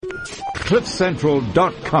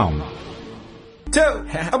cliffcentral.com. 1,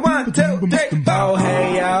 2, 3, 4.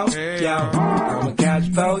 Hey yo, I'm a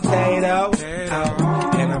couch potato,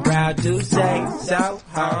 and I'm proud to say so.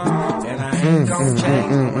 And I ain't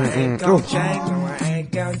gon' change,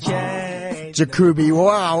 Jacoby,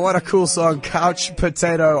 wow, what a cool song. Couch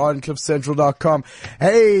Potato on cliffcentral.com.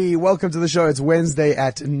 Hey, welcome to the show. It's Wednesday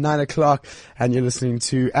at 9 o'clock, and you're listening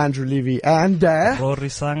to Andrew Levy and Rory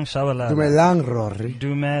Sang Shabalala. Dumelang, Rory.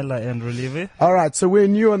 Dumela, Andrew Levy. All right, so we're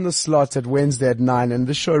new on the slot at Wednesday at 9, and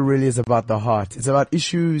this show really is about the heart. It's about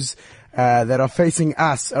issues that are facing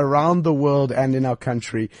us around the world and in our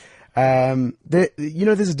country.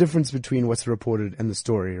 There's a difference between what's reported and the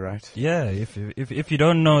story, right? Yeah, if you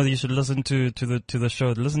don't know, you should listen to the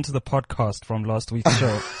show. Listen to the podcast from last week's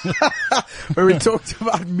show. Where we talked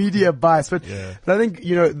about media bias. But I think,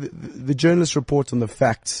 the journalists report on the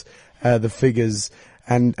facts, the figures,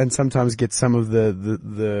 and sometimes get some of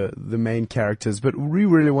the main characters. But we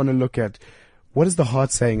really want to look at what is the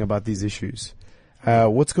heart saying about these issues?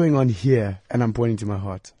 What's going on here? And I'm pointing to my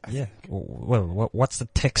heart. Yeah. Well, what's the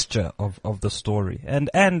texture of the story? And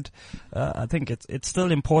I think it's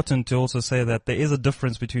still important to also say that there is a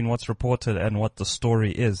difference between what's reported and what the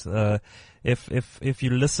story is. If you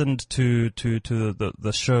listened to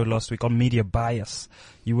the show last week on media bias,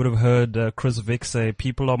 you would have heard Chris Vick say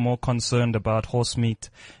people are more concerned about horse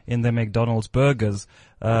meat in their McDonald's burgers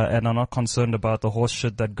and are not concerned about the horse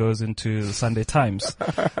shit that goes into the Sunday Times.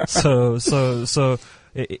 So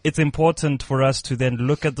it's important for us to then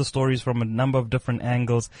look at the stories from a number of different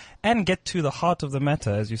angles and get to the heart of the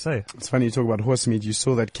matter, as you say. It's funny you talk about horse meat. You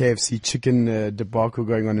saw that KFC chicken debacle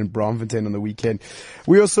going on in Braamfontein on the weekend.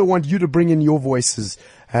 We also want you to bring in your voices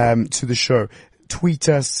to the show. Tweet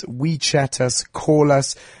us, WeChat us, call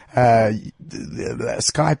us,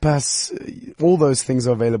 Skype us. All those things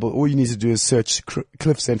are available. All you need to do is search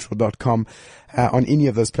cliffcentral.com on any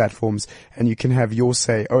of those platforms, and you can have your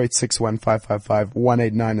say. 0861 555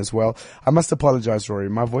 189 as well. I must apologize, Rory.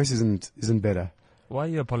 My voice isn't better. Why are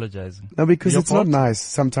you apologizing? No, because Your it's fault? not nice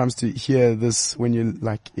sometimes to hear this when you're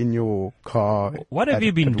like in your car. What have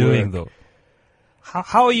you been doing though?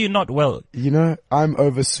 How are you not well? I'm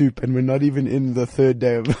over soup, and we're not even in the third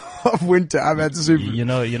day of winter. I've had soup.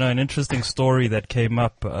 An interesting story that came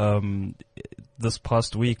up this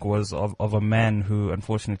past week was of a man who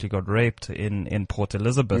unfortunately got raped in Port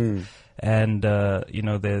Elizabeth, and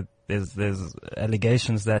there's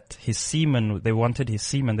allegations that they wanted his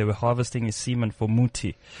semen. They were harvesting his semen for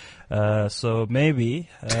muti. So maybe,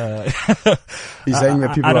 You're saying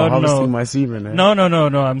that people are harvesting my semen, eh? No.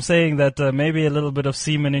 I'm saying that, maybe a little bit of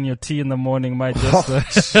semen in your tea in the morning might just,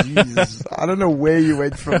 Jeez. I don't know where you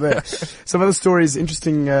went from there. Some other stories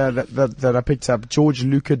interesting, that I picked up. George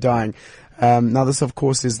Luca dying. Now this, of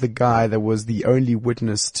course, is the guy that was the only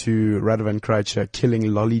witness to Radovan Krejcir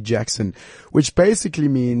killing Lolly Jackson, which basically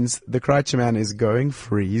means the Krejcir man is going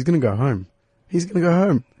free. He's going to go home.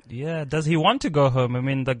 Yeah, does he want to go home? I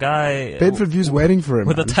mean, the guy... Bedford View's waiting for him.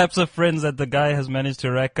 With the types of friends that the guy has managed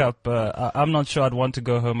to rack up, I'm not sure I'd want to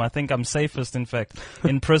go home. I think I'm safest, in fact,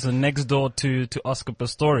 in prison next door to Oscar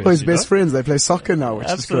Pistorius. Oh, his best friends. They play soccer now, which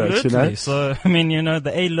Absolutely. is great, So, I mean,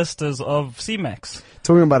 the A-listers of CMAX.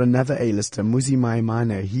 Talking about another A-lister, Muzi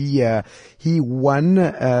Maimane. He won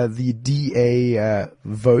the DA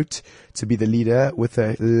vote to be the leader with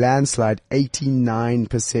a landslide 89%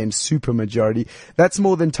 supermajority. That's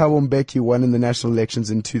more than Thabo Mbeki won in the national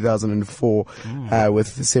elections in 2004 with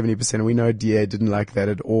 70%. We know DA didn't like that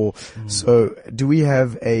at all. So do we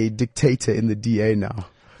have a dictator in the DA now?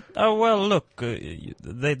 Oh, well, look,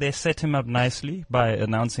 they set him up nicely by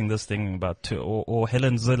announcing this thing or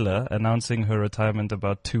Helen Zille announcing her retirement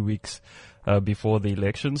about 2 weeks before the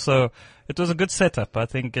election. So it was a good setup. I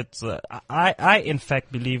think it's, I in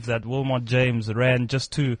fact believe that Wilmot James ran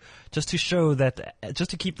just to show that,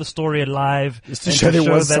 just to keep the story alive. Just to show there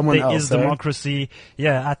was someone else. There is democracy.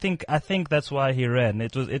 Yeah, I think that's why he ran.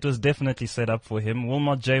 It was definitely set up for him.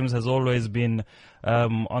 Wilmot James has always been,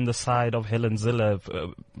 on the side of Helen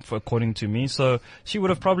Zille, according to me. So she would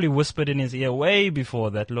have probably whispered in his ear way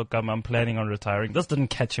before that, look, I'm planning on retiring. This didn't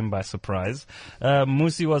catch him by surprise.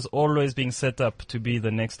 Musi was always being set up to be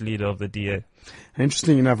the next leader of the DA.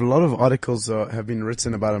 Interesting enough, a lot of articles have been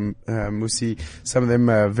written about him, Musi. Some of them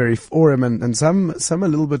very for him, and some a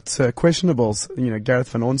little bit questionable.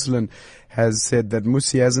 Gareth van Onselen has said that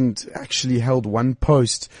Musi hasn't actually held one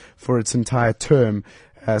post for its entire term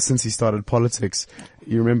since he started politics.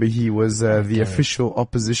 You remember he was the official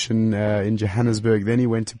opposition in Johannesburg. Then he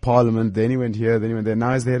went to Parliament. Then he went here. Then he went there.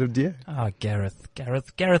 Now he's the head of DA.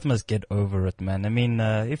 Gareth must get over it, man. I mean,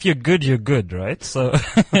 if you're good, you're good, right? So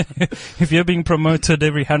if you're being promoted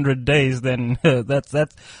every 100 days, then that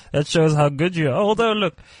shows how good you are. Although,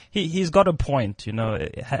 look, he's got a point. You know,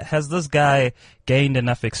 has this guy gained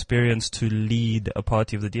enough experience to lead a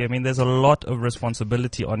party of the DA? I mean, there's a lot of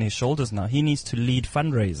responsibility on his shoulders now. He needs to lead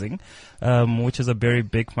fundraising, which is a very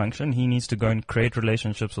big function. He needs to go and create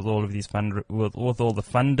relationships with all of these with all the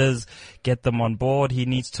funders, get them on board. He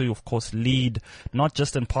needs to, of course, lead not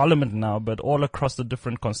just in Parliament now, but all across the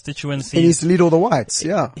different constituencies. He needs to lead all the whites.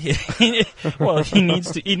 Yeah. Well, he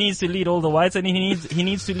needs to lead all the whites, and he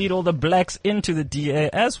needs to lead all the blacks into the DA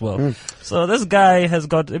as well. So this guy has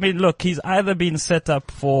got. I mean, look, he's either been set up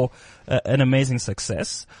for an amazing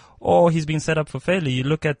success, or he's been set up for failure. You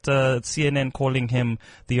look at CNN calling him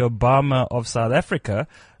the Obama of South Africa.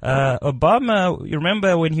 Obama, you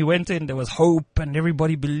remember when he went in, there was hope and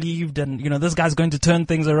everybody believed, and, you know, this guy's going to turn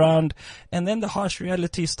things around. And then the harsh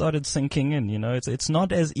reality started sinking in. You know, it's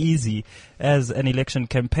not as easy as an election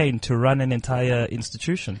campaign to run an entire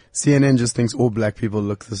institution. CNN just thinks all black people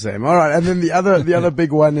look the same. All right. And then the other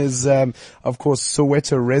big one is, of course,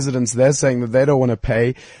 Soweto residents. They're saying that they don't want to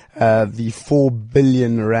pay, the 4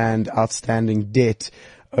 billion rand outstanding debt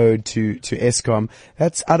owed to Eskom.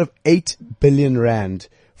 That's out of 8 billion rand.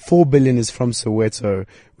 4 billion is from Soweto,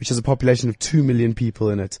 which has a population of 2 million people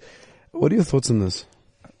in it. What are your thoughts on this?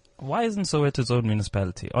 Why isn't Soweto its own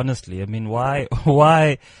municipality? Honestly, I mean, why,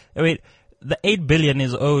 I mean, the 8 billion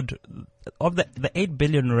is owed, of the 8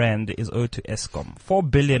 billion rand is owed to Eskom. 4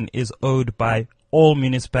 billion is owed by all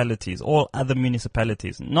municipalities, all other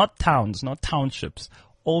municipalities, not towns, not townships,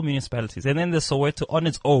 all municipalities. And then there's Soweto on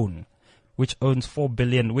its own, which owns 4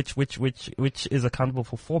 billion, which is accountable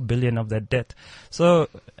for 4 billion of that debt. So,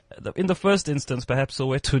 in the first instance, perhaps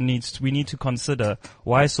we need to consider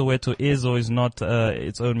why Soweto is or is not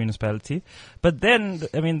its own municipality. But then,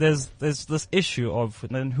 I mean, there's this issue of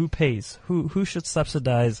then who pays, who should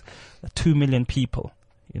subsidize 2 million people.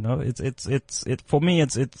 You know, it's for me,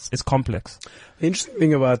 it's complex. The interesting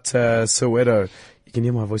thing about Soweto, you can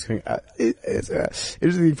hear my voice going. Interesting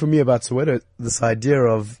thing for me about Soweto, this idea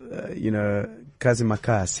of Kazi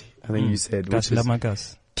Makasi, I think you said, which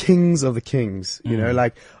is kings of the kings. You know,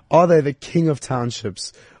 like, are they the king of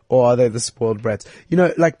townships or are they the spoiled brats? You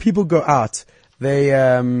know, like, people go out.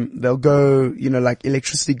 They'll go. You know, like,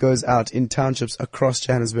 electricity goes out in townships across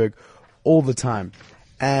Johannesburg all the time,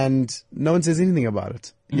 and no one says anything about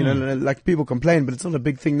it. You know, like, people complain, but it's not a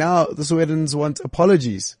big thing. Now the Sowetans want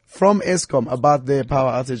apologies from Eskom about their power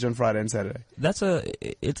outage on Friday and Saturday.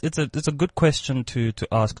 It's a good question to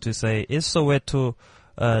ask, to say, is Soweto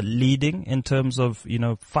leading in terms of, you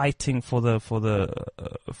know, fighting for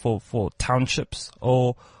townships,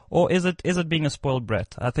 or is it being a spoiled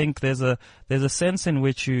brat? I think there's a sense in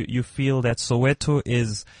which you feel that Soweto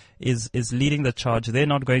is leading the charge. They're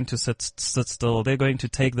not going to sit still. They're going to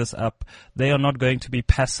take this up. They are not going to be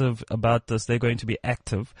passive about this. They're going to be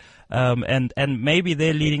active. And maybe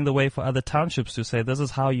they're leading the way for other townships to say, this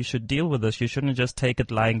is how you should deal with this. You shouldn't just take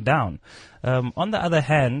it lying down. On the other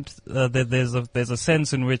hand, there's a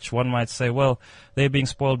sense in which one might say, well, they're being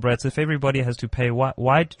spoiled brats. If everybody has to pay,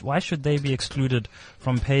 why should they be excluded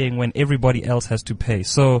from paying when everybody else has to pay?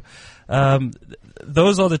 So,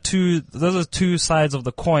 those are two sides of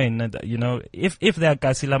the coin. And, you know, if they're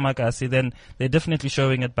Kasila Makasi, then they're definitely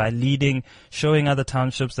showing it by leading, showing other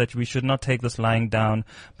townships that we should not take this lying down.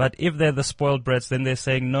 But if they're the spoiled brats, then they're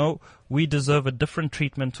saying, no, we deserve a different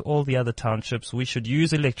treatment to all the other townships. We should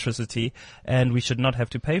use electricity and we should not have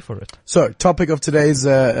to pay for it. So, topic of today's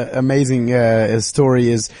amazing story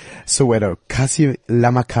is Soweto, Kasila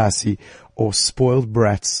Makasi, or spoiled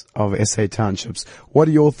brats of SA townships. What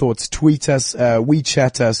are your thoughts? Tweet us,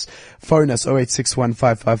 WeChat us, phone us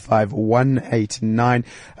 0861555189.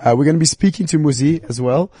 We're going to be speaking to Muzi as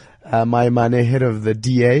well, Maimane, head of the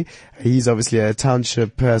DA. He's obviously a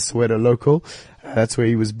township Soweto local. That's where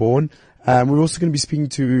he was born. We're also going to be speaking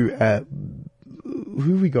to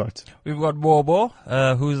who we got? We've got Bobo,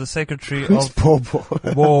 who's the secretary Who's of Bobo?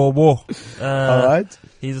 Bobo. All right.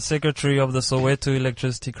 He's the secretary of the Soweto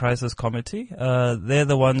Electricity Crisis Committee. They're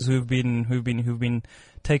the ones who've been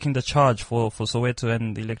taking the charge for Soweto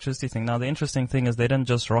and the electricity thing. Now, the interesting thing is they didn't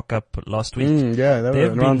just rock up last week. Yeah, they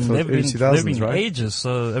were around for the 2000s, they've been right? ages.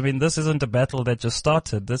 So, I mean, this isn't a battle that just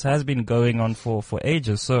started. This has been going on for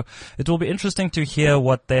ages. So, it will be interesting to hear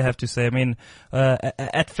what they have to say. I mean,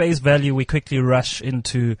 at face value, we quickly rush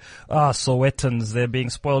into, Sowetans, they're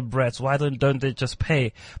being spoiled brats. Why don't they just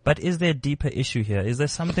pay? But is there a deeper issue here? Is there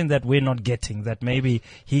there's something that we're not getting that maybe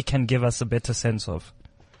he can give us a better sense of.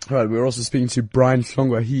 All right, we're also speaking to Brian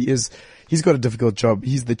Hlongwa. He's got a difficult job.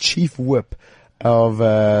 He's the chief whip of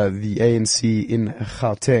the ANC in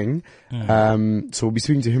Gauteng. So we'll be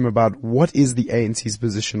speaking to him about what is the ANC's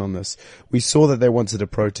position on this. We saw that they wanted a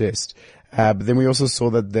protest, but then we also saw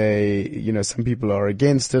that some people are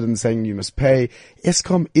against it and saying you must pay.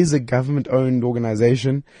 Eskom is a government-owned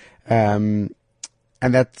organization, and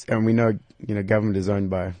we know government is owned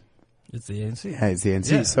by. It's the ANC. Yeah, it's the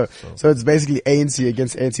ANC. Yeah, so it's basically ANC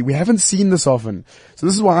against ANC. We haven't seen this often. So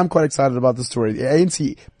this is why I'm quite excited about the story. The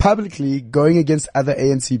ANC publicly going against other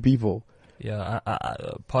ANC people. Yeah,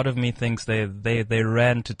 part of me thinks they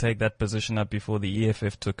ran to take that position up before the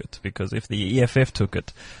EFF took it, because if the EFF took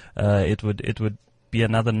it, it would be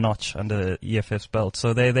another notch under EFF's belt.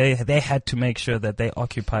 So they had to make sure that they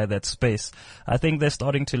occupy that space. I think they're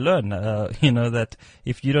starting to learn, that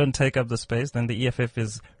if you don't take up the space, then the EFF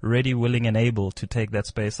is ready, willing, and able to take that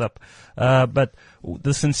space up. But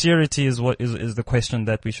the sincerity is what is the question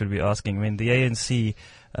that we should be asking. I mean, the ANC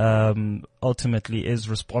ultimately is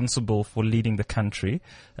responsible for leading the country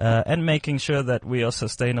and making sure that we are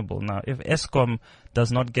sustainable. Now, if Eskom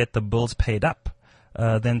does not get the bills paid up,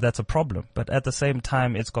 then that's a problem. But at the same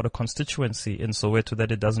time, it's got a constituency in Soweto that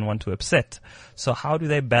it doesn't want to upset. So how do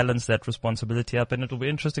they balance that responsibility up? And it'll be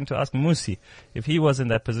interesting to ask Musi if he was in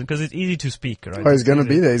that position, because it's easy to speak, right? Oh, he's going to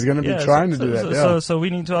be there. He's going to be trying to do that. So we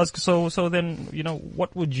need to ask. So then,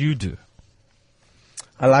 what would you do?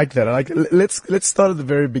 I like that. Let's start at the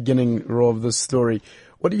very beginning, Raw, of this story.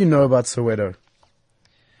 What do you know about Soweto?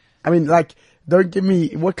 I mean, don't give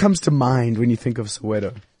me what comes to mind when you think of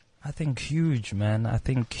Soweto. I think huge, man. I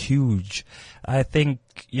think huge. I think,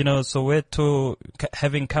 Soweto,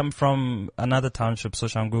 having come from another township,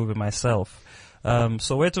 Soshanguve, myself,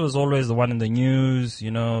 Soweto is always the one in the news,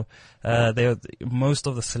 most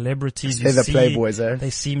of the celebrities you see, Playboys, they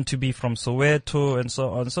seem to be from Soweto and so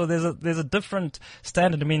on. So there's a different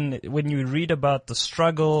standard. I mean, when you read about the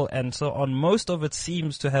struggle and so on, most of it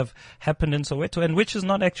seems to have happened in Soweto, and which is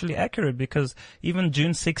not actually accurate, because even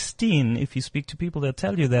June 16, if you speak to people, they'll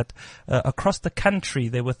tell you that across the country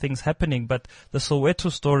there were things happening, but the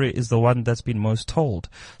Soweto story is the one that's been most told.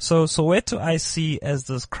 So Soweto I see as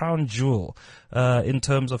this crown jewel in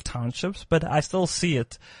terms of townships, but I still see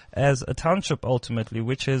it as a township ultimately,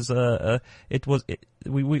 which is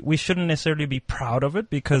we shouldn't necessarily be proud of it,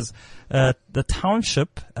 because the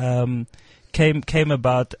township came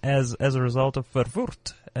about as a result of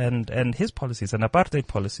Verwoerd and his policies and apartheid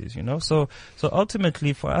policies, So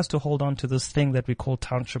ultimately, for us to hold on to this thing that we call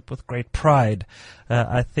township with great pride,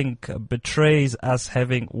 I think betrays us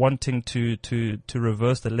wanting to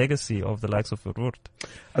reverse the legacy of the likes of Verwoerd.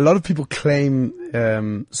 A lot of people claim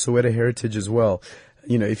Soweto heritage as well.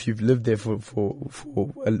 If you've lived there for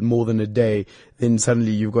more than a day, then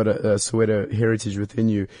suddenly you've got a Soweto heritage within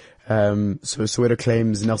you. So Soweto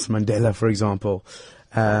claims Nelson Mandela, for example.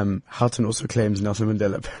 Houghton also claims Nelson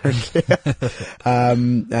Mandela, apparently.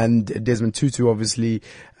 And Desmond Tutu, obviously,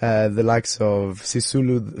 the likes of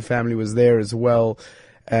Sisulu, the family was there as well.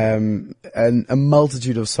 And a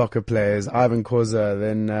multitude of soccer players. Ivan Khoza,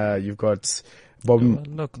 then, you've got Bob.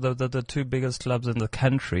 Look, the two biggest clubs in the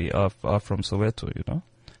country are from Soweto,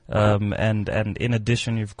 and in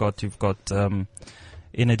addition, you've got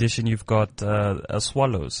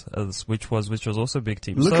Swallows, which was also a big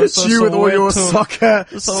team. Look at you with all your soccer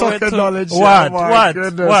knowledge. What?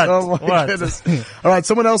 Goodness. All right,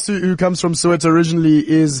 someone else who comes from Soweto originally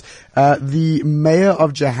is the mayor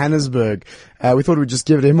of Johannesburg. We thought we'd just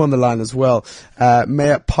give it him on the line as well.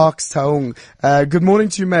 Mayor Parks Taung. Good morning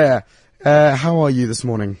to you, Mayor. How are you this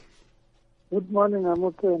morning? Good morning. I'm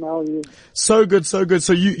okay. And how are you? So good, so good.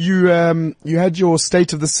 So you had your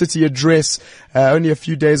State of the City address only a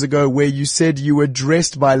few days ago, where you said you were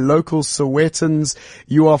addressed by local Sowetans.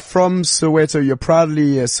 You are from Soweto. You're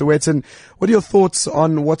proudly a Sowetan. What are your thoughts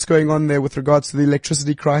on what's going on there with regards to the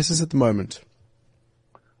electricity crisis at the moment?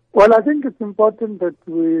 Well, I think it's important that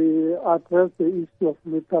we address the issue of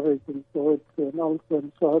meterage in Soweto, and also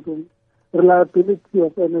ensure the reliability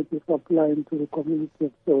of energy supply into the community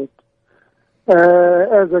of Soweto.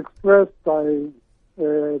 As expressed by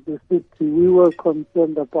the city, we were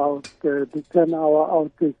concerned about the 10-hour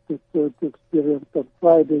outage that Soweto experienced on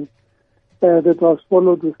Friday that was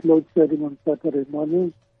followed with load shedding on Saturday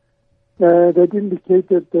morning. That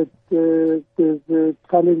indicated that there's a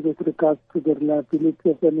challenge with regards to the reliability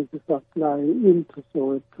of energy supply into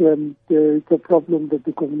Soweto, and it's a problem that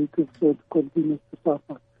the community of Soweto continues to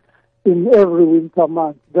suffer in every winter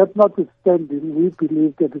month. That notwithstanding, we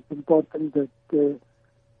believe that it's important that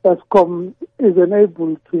Eskom is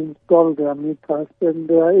enabled to install their meters and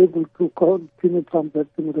they are able to continue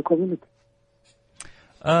transacting with the community.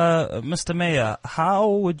 Mr. Mayor, how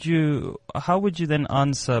would you then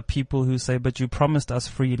answer people who say, but you promised us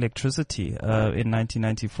free electricity in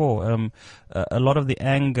 1994? A lot of the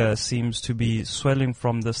anger seems to be swelling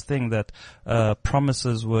from this thing that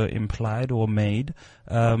promises were implied or made,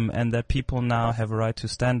 and that people now have a right to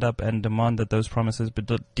stand up and demand that those promises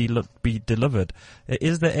be delivered.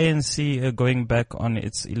 Is the ANC going back on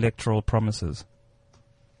its electoral promises?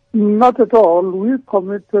 Not at all. We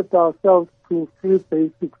committed ourselves to free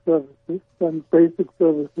basic services, and basic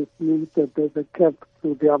services means that there's a cap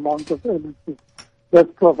to the amount of energy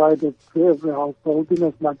that's provided to every household, in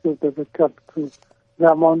as much as there's a cap to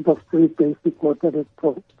the amount of free basic water that's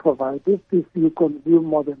provided. If you consume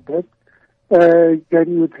more than that, then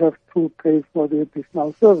you'd have to pay for the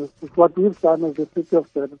additional services. What we've done as the City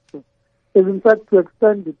of Johannesburg is, in fact, to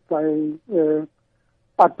extend it by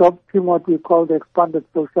adopting what we call the expanded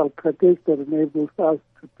social package that enables us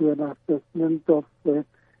to do an assessment of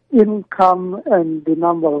income and the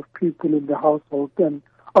number of people in the household. And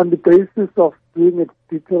on the basis of doing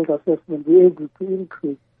a detailed assessment, we're able to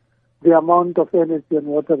increase the amount of energy and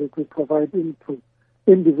water that we provide into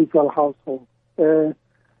individual households.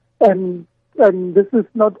 And this is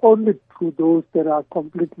not only to those that are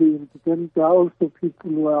completely indigent, there are also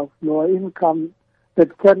people who have lower income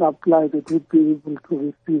that can apply, that would be able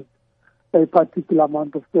to receive a particular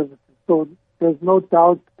amount of services. So there's no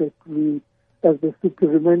doubt that we, as the city,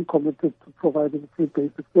 remain committed to providing free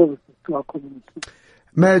basic services to our community.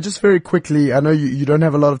 Mayor, just very quickly, I know you don't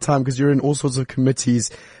have a lot of time because you're in all sorts of committees.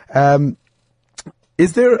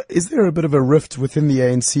 Is there a bit of a rift within the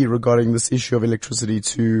ANC regarding this issue of electricity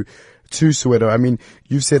to Soweto? I mean,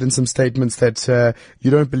 you've said in some statements that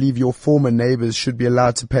you don't believe your former neighbors should be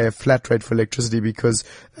allowed to pay a flat rate for electricity because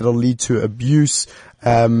that'll lead to abuse.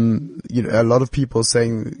 A lot of people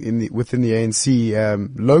saying within the ANC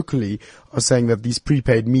locally are saying that these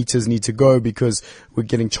prepaid meters need to go because we're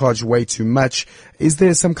getting charged way too much. Is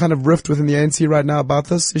there some kind of rift within the ANC right now about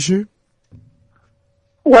this issue?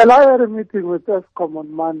 Well, I had a meeting with Eskom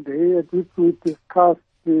on Monday at which we discussed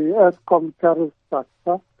the Eskom tariff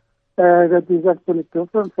structure. That is actually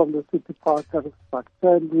different from the city power tariff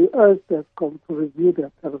structure, and we urged Eskom to review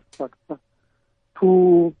their tariff structure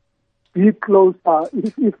to be closer,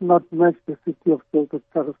 if not match the city of Soweto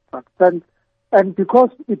tariff structure. And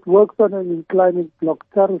because it works on an inclining block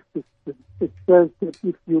tariff system, it says that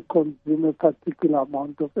if you consume a particular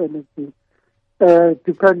amount of energy,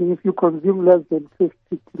 depending if you consume less than 50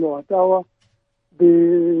 kilowatt hour,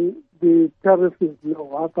 the tariff is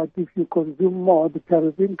lower, but if you consume more, the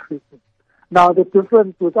tariff increases. Now, the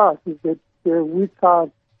difference with us is that we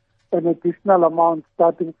charge an additional amount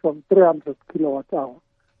starting from 300 kilowatt hour,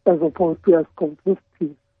 as opposed to Eskom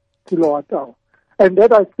 50 kilowatt hour. And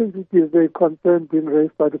that, I think, it is a concern being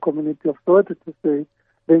raised by the community of Soweto to say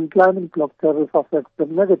the inclining block tariff affects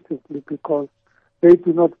them negatively because they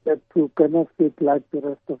do not get to benefit like the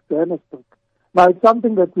rest of Johannesburg. Now, it's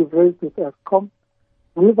something that we've raised with Eskom.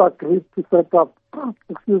 We've agreed to set up,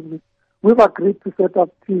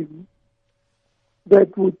 teams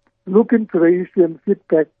that would look into the issue and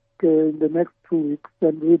feedback in the next 2 weeks,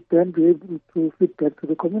 and we'd then be able to feedback to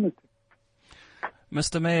the community.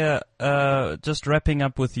 Mr. Mayor, just wrapping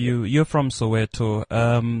up with you, you're from Soweto.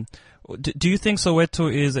 Do you think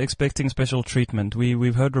Soweto is expecting special treatment?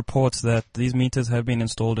 We've heard reports that these meters have been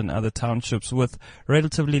installed in other townships with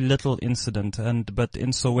relatively little incident, but in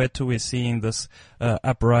Soweto we're seeing this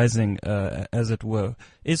uprising, as it were.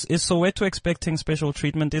 Is Soweto expecting special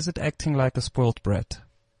treatment? Is it acting like a spoilt brat?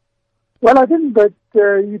 Well, I think that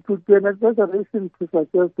it would be an exaggeration to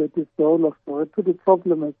suggest that it's the whole of Soweto. The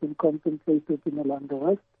problem has been concentrated in Orlando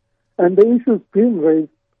West, and the issues being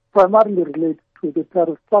raised primarily relate to the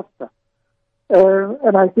tariff structure.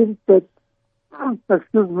 And I think that, to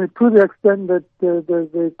the extent that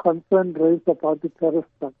there's a concern raised about the tariff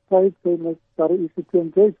structure, it's a necessary issue to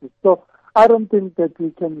engage with. So I don't think that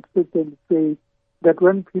we can sit and say that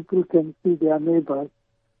when people can see their neighbors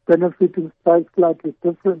benefiting slightly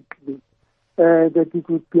differently, that it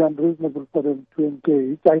would be unreasonable for them to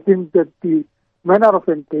engage. I think that the manner of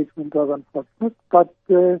engagement was unfortunate, but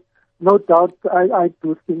no doubt I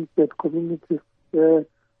do think that communities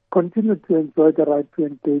continue to enjoy the right to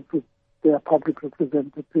engage with their public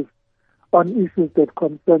representatives on issues that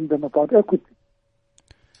concern them about equity.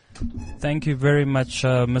 Thank you very much,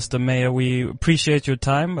 Mr. Mayor. We appreciate your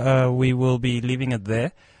time. We will be leaving it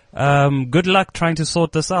there. Good luck trying to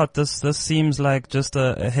sort this out. This seems like just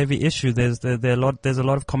a heavy issue. There's a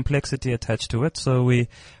lot of complexity attached to it. So we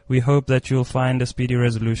hope that you'll find a speedy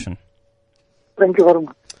resolution. Thank you very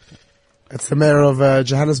much. It's the mayor of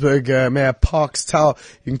Johannesburg, Mayor Parks Tau.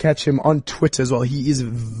 You can catch him on Twitter as well. He is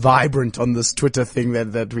vibrant on this Twitter thing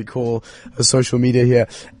that we call social media here,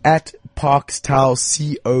 at Parks Tau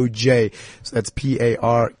COJ. So that's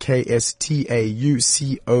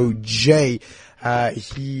PARKSTAUCOJ.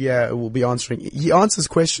 He will be answering. He answers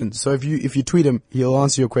questions. So if you tweet him, he'll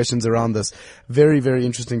answer your questions around this. Very, very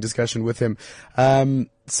interesting discussion with him.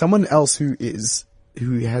 Someone else who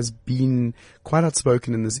has been quite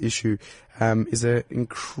outspoken in this issue, is an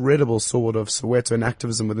incredible sword of Soweto and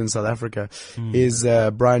activism within South Africa, is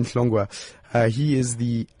Brian Hlongwa. He is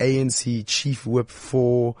the ANC chief whip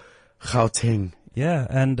for Gauteng. Yeah,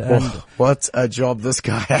 and what a job this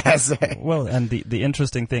guy has. Well, and the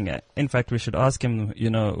interesting thing, in fact, we should ask him,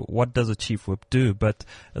 what does a chief whip do? But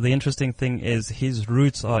the interesting thing is his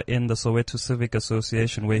roots are in the Soweto Civic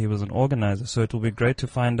Association, where he was an organizer. So it will be great to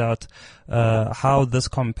find out how this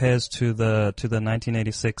compares to the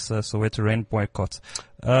 1986 Soweto rain boycott.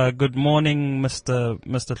 Good morning, Mr.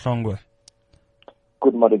 Hlongwa.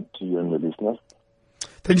 Good morning to you and the listeners.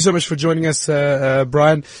 Thank you so much for joining us,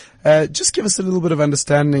 Brian. Just give us a little bit of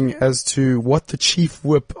understanding as to what the chief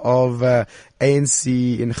whip of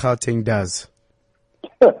ANC in Gauteng does.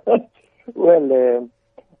 Well,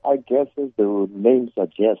 I guess as the name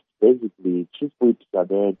suggests, basically chief whips are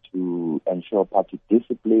there to ensure party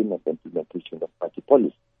discipline and implementation of party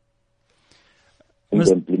policy, and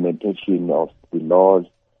the implementation of the laws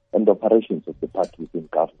and operations of the party within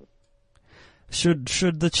government.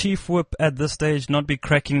 Should the chief whip at this stage not be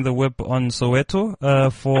cracking the whip on Soweto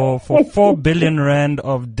for 4 billion rand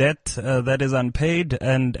of debt that is unpaid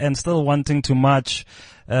and still wanting to march,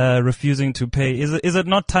 refusing to pay? Is it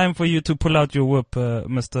not time for you to pull out your whip,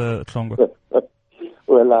 Mr. Hlongwa?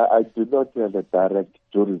 Well, I do not have a direct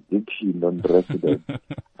jurisdiction on residents.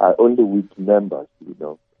 I only with members,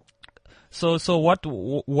 So what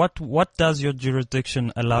does your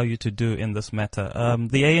jurisdiction allow you to do in this matter?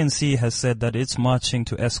 The ANC has said that it's marching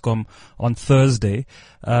to Eskom on Thursday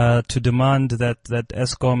to demand that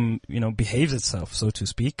Eskom, behaves itself, so to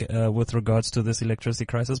speak, with regards to this electricity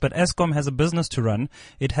crisis. But Eskom has a business to run;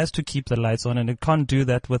 it has to keep the lights on, and it can't do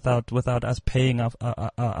that without us paying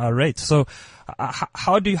our rates. So,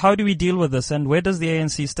 how do we deal with this? And where does the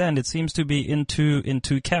ANC stand? It seems to be in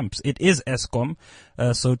two camps. It is Eskom,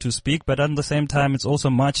 so to speak, but at the same time, it's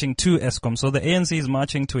also marching to Eskom. So the ANC is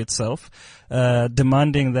marching to itself,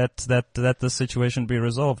 demanding that the situation be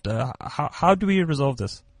resolved. How do we resolve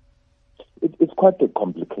this? It's quite a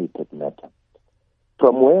complicated matter.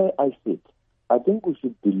 From where I sit, I think we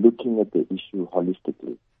should be looking at the issue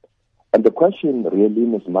holistically. And the question really,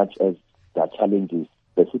 in as much as there are challenges,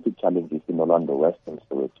 specific challenges in Orlando West and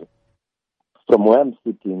Soweto, from where I'm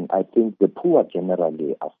sitting, I think the poor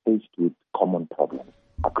generally are faced with common problems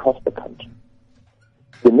across the country.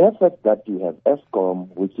 The mere fact that you have Eskom,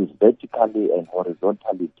 which is vertically and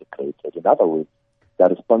horizontally integrated, in other words, they're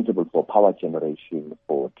responsible for power generation,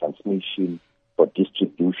 for transmission, for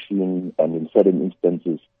distribution, and in certain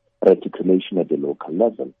instances, reticulation at the local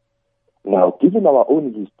level. Now, given our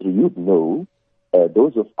own history, you'd know,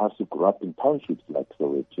 those of us who grew up in townships like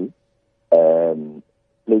Soweto,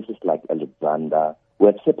 places like Alexander, we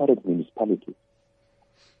had separate municipalities.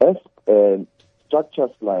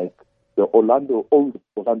 Structures like the old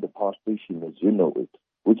Orlando Power Station, as you know it,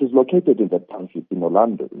 which is located in the township in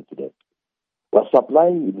Orlando incident, was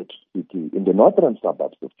supplying electricity in the northern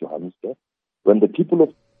suburbs of Johannesburg when the people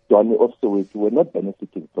of Soweto were not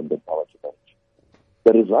benefiting from the power generation.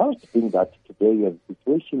 The result being that today you have a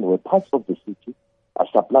situation where parts of the city are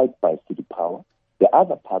supplied by city power, the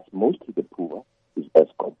other parts, mostly the poor, is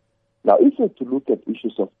Eskom. Now, if you have to look at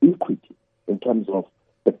issues of equity in terms of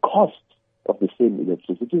the cost of the same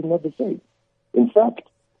electricity, is not the same. In fact,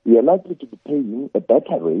 we are likely to be paying a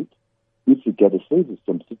better rate if you get a service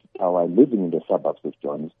from city power living in the suburbs of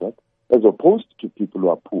Johannesburg, as opposed to people who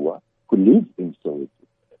are poor who live in Soweto.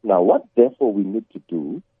 Now, what therefore we need to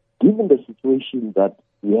do, given the situation that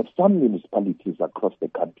we have some municipalities across the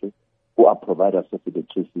country who are providers of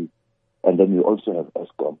electricity, and then we also have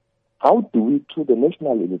Eskom, how do we, through the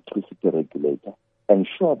National Electricity Regulator,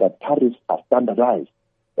 ensure that tariffs are standardized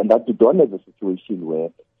and that we don't have a situation where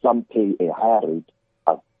some pay a higher rate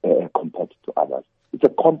compared to others? It's a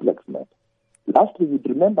complex matter. Lastly, we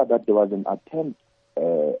remember that there was an attempt,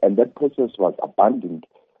 and that process was abandoned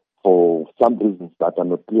for some reasons that are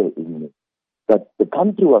not clear in me, that the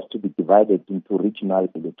country was to be divided into regional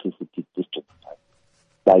electricity districts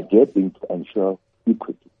by getting to ensure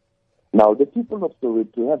equity. Now, the people of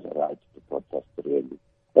Soweto have a right to protest, really,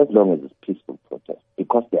 as long as it's peaceful protest,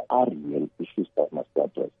 because there are real issues that must be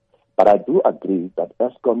addressed. But I do agree that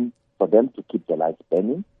ESCOM, for them to keep the lights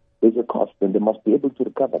burning, there's a cost, and they must be able to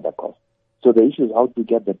recover that cost. So the issue is how to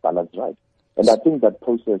get that balance right. And I think that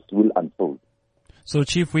process will unfold. So,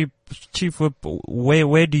 Chief Whip,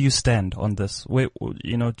 where do you stand on this?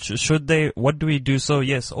 Should they? What do we do? So,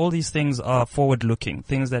 yes, all these things are forward-looking,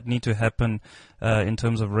 things that need to happen in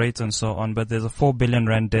terms of rates and so on. But there's a 4 billion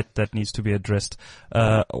rand debt that needs to be addressed.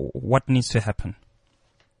 What needs to happen?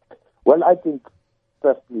 Well, I think,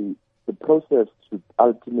 firstly, the process should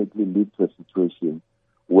ultimately lead to a situation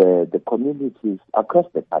where the communities across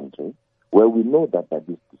the country, where we know that there are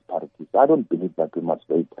these disparities. I don't believe that we must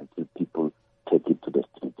wait until people take it to the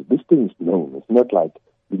street. This thing is known. It's not like,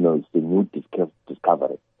 it's a new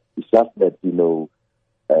discovery. It's just that,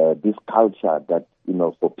 this culture that,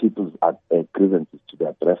 for people's grievances to be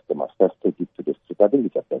addressed, they must first take it to the street. I think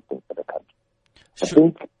it's a bad thing for the country. Sure. I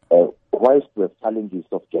think, whilst we have challenges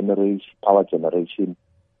of power generation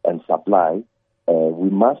and supply, we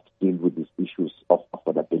must deal with these issues of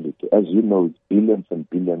affordability. As you know, it's billions and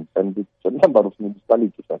billions, and it's a number of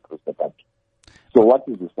municipalities across the country. So what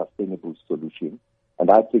is a sustainable solution?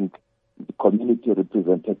 And I think the community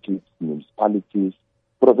representatives, municipalities,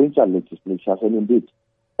 provincial legislatures, and indeed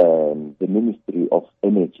the Ministry of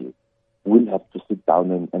Energy will have to sit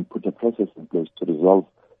down and put a process in place to resolve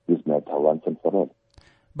this matter once and for all.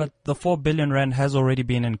 But the 4 billion rand has already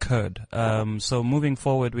been incurred. So moving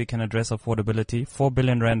forward, we can address affordability. 4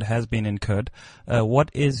 billion rand has been incurred. What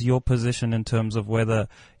is your position in terms of whether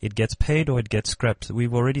it gets paid or it gets scrapped?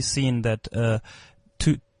 We've already seen that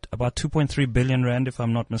about 2.3 billion rand, if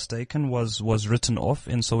I'm not mistaken, was written off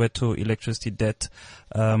in Soweto electricity debt.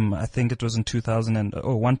 I think it was in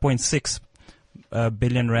 1.6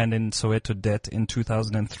 billion rand in Soweto debt in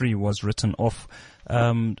 2003 was written off.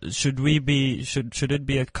 Should it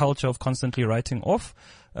be a culture of constantly writing off?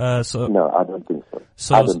 No, I don't think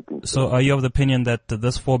so. So are you of the opinion that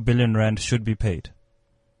this 4 billion rand should be paid?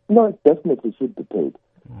 No, it definitely should be paid.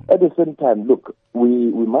 At the same time, look, we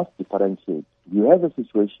must differentiate. You have a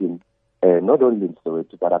situation, not only in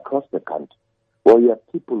Soweto, but across the country, where you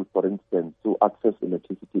have people, for instance, who access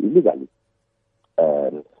electricity illegally.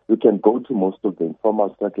 You can go to most of the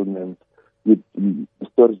informal settlements, the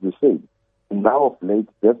stories the same. Now of late,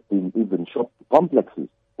 there have been even shop complexes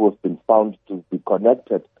who have been found to be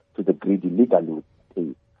connected to the grid illegally.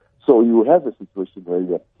 So you have a situation where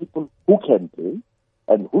you have people who can pay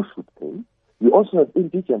and who should pay. You also have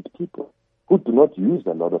indigent people who do not use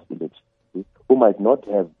a lot of electricity, who might not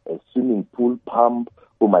have a swimming pool pump,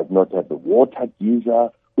 who might not have a water geyser,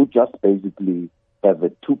 who just basically have a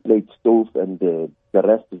 2-plate stove and the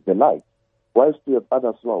rest is the light. Whilst we have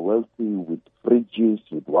others who are wealthy with fridges,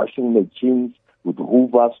 with washing machines, with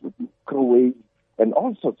hoovers, with microwaves, and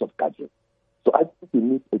all sorts of gadgets. So I think we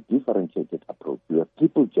need a differentiated approach. We have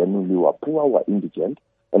people generally who are poor, who are indigent,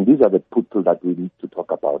 and these are the people that we need to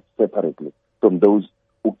talk about separately from those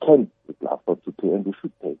who can afford to pay and who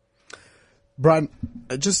should pay. Brian,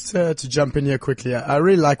 just to jump in here quickly, I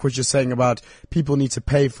really like what you're saying about people need to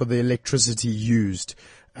pay for the electricity used.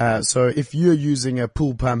 So if you're using a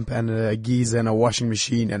pool pump and a geyser and a washing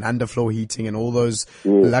machine and underfloor heating and all those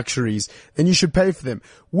luxuries, then you should pay for them.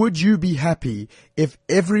 Would you be happy if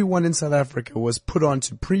everyone in South Africa was put on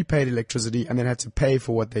to prepaid electricity and then had to pay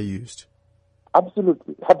for what they used?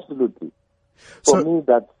 Absolutely, absolutely. For me,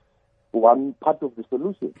 that's one part of the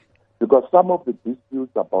solution. Because some of the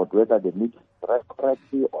disputes about whether the meter is correct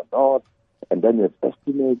correctly or not, and then you have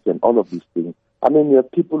estimates and all of these things. I mean, you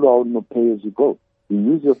have people who are on no pay as you go. You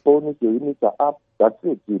use your phone, if your units are up, that's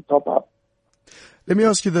it, you top up. Let me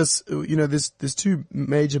ask you this, there's two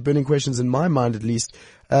major burning questions in my mind at least.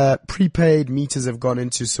 Prepaid meters have gone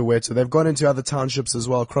into Soweto. They've gone into other townships as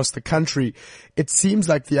well across the country. It seems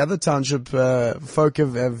like the other township folk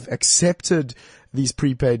have accepted these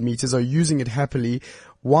prepaid meters, are using it happily.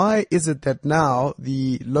 Why is it that now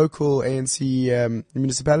the local ANC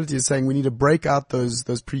municipality is saying we need to break out those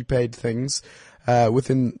prepaid things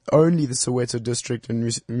within only the Soweto district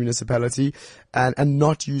and municipality and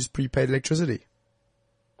not use prepaid electricity?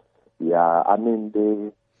 Yeah, I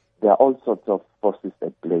mean, there are all sorts of forces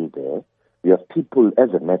at play there. You have people, as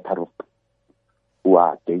a matter of, who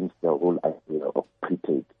are against the whole idea of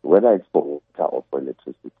prepaid, whether it's for water or for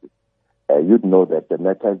electricity. You'd know that the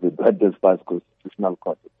matter has been brought as far as constitutional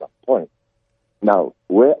court at some point. Now,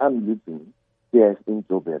 where I'm living, here in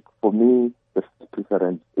Joburg, for me, the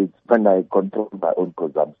preference is when I control my own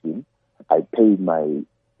consumption, I pay my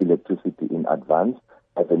electricity in advance.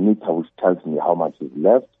 I have a meter which tells me how much is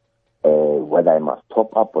left, whether I must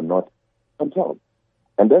top up or not. control.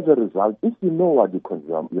 And as a result, if you know what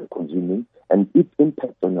you're consuming and it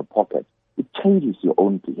impacts on your pocket, it changes your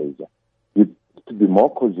own behavior. You have to be more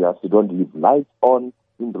cautious. You don't leave lights on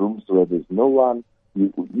in rooms where there's no one.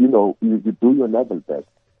 You do your level best.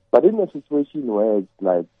 But in a situation where it's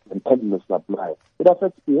like an endless supply, it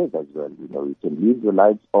affects behavior as well. You can leave the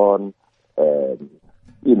lights on. There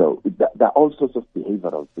are all sorts of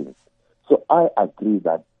behavioral things. So I agree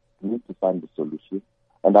that we need to find a solution.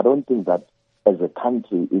 And I don't think that as a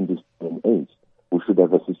country in this day and age, we should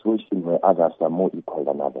have a situation where others are more equal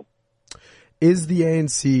than others. Is the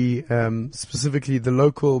ANC, specifically the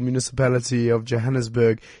local municipality of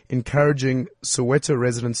Johannesburg, encouraging Soweto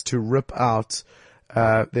residents to rip out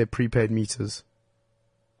their prepaid meters?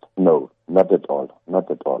 No, not at all.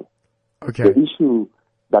 Not at all. Okay. The issue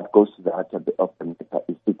that goes to the heart of the matter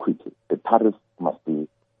is equity. The tariff must be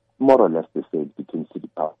more or less the same between City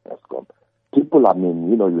Power and Eskom. People,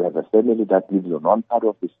 you have a family that lives on one part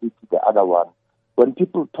of the city, the other one. When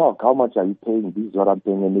people talk, how much are you paying? This is what I'm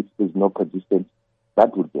paying, and if there's no consistency,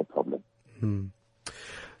 that would be a problem.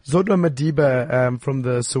 Zodwa Madiba from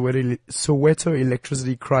the Soweto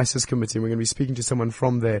Electricity Crisis Committee. We're going to be speaking to someone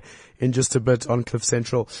from there in just a bit on Cliff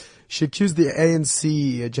Central. She accused the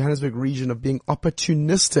ANC Johannesburg region of being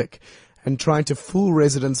opportunistic and trying to fool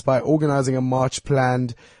residents by organizing a march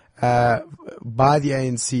planned by the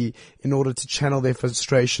ANC in order to channel their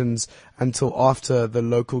frustrations until after the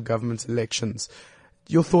local government elections.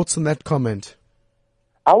 Your thoughts on that comment?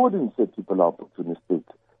 I wouldn't say people are opportunistic.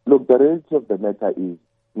 Look, the reality of the matter is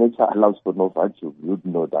nature allows for no virtue. You'd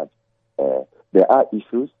know that. There are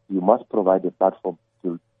issues. You must provide a platform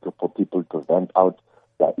for people to vent out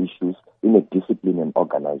their issues in a disciplined and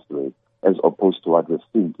organized way, as opposed to what we've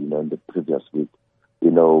seen, in the previous week,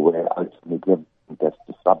 where ultimately that's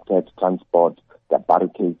disrupted transport, the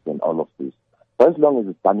barricades and all of this. So as long as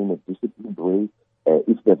it's done in a disciplined way,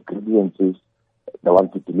 if there's grievances, they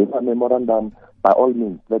want to deliver a memorandum, by all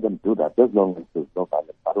means, let them do that, as long as there's no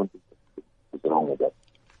violence. I don't think there's wrong with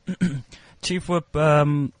that. Chief Whip,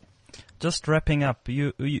 just wrapping up,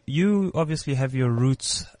 you obviously have your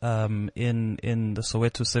roots in the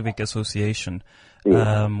Soweto Civic Association,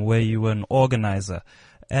 where you were an organizer.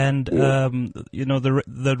 And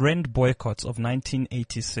the rent boycotts of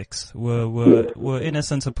 1986 were in a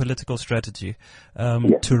sense a political strategy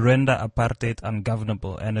to render apartheid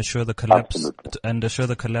ungovernable and assure the collapse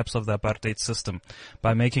of the apartheid system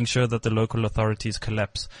by making sure that the local authorities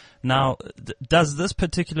collapse. Now, does this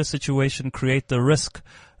particular situation create the risk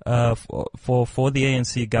for the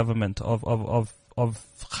ANC government of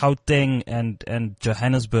Gauteng and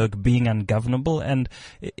Johannesburg being ungovernable? And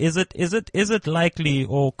is it likely,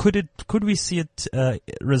 or could we see it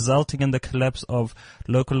resulting in the collapse of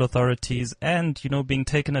local authorities and being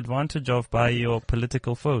taken advantage of by your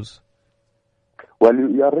political foes? Well,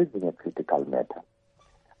 you are raising a critical matter.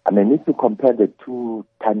 If you compare the two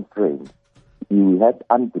time frames, you had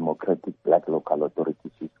undemocratic black local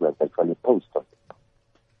authorities which were actually opposed to it.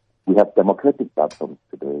 We have democratic platforms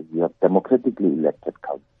today. We have democratically elected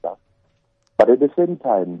councillors. But at the same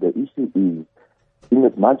time, the issue is, in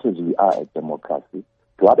as much as we are a democracy,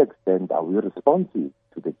 to what extent are we responsive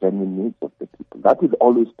to the genuine needs of the people? That will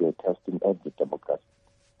always be a test in every democracy.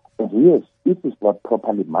 And yes, if it's not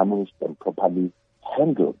properly managed and properly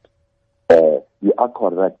handled, you are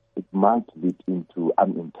correct, it might lead into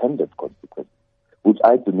unintended consequences, which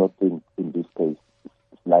I do not think in this case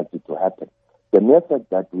is likely to happen. The mere fact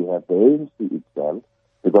that we have the ANC itself,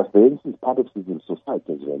 because the ANC is part of civil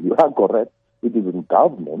society as well. You are correct, it is in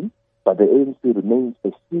government, but the ANC remains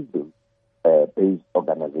a civil-based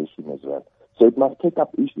organization as well. So it must take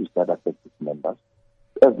up issues that affect its members,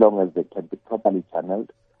 as long as they can be properly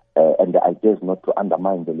channeled, and the idea is not to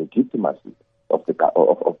undermine the legitimacy of the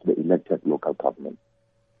elected local government.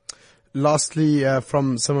 Lastly,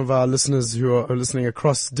 from some of our listeners who are listening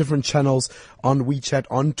across different channels on WeChat,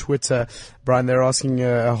 on Twitter, Brian, they're asking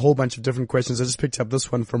a whole bunch of different questions. I just picked up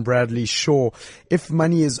this one from Bradley Shaw. If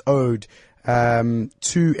money is owed to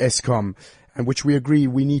Eskom, and which we agree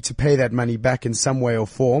we need to pay that money back in some way or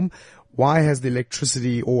form, why has the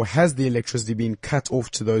electricity been cut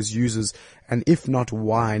off to those users? And if not,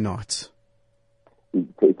 why not?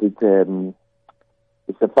 It's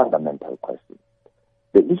a fundamental question.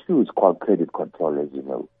 The issue is called credit control, as you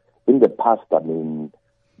know. In the past,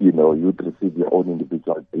 you'd receive your own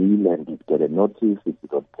individual bill and you'd get a notice. If you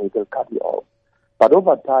don't pay, they'll cut you off. But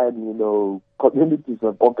over time, communities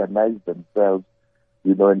have organized themselves.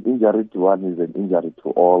 An injury to one is an injury to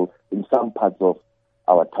all. In some parts of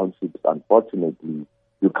our townships, unfortunately,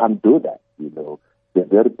 you can't do that. The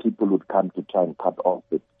very people would come to try and cut off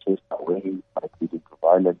the chase away, might lead to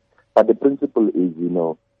violence. But the principle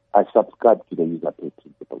is, I subscribe to the user pay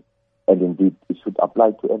principle. And indeed, it should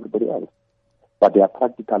apply to everybody else. But there are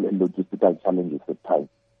practical and logistical challenges at times.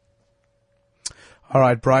 All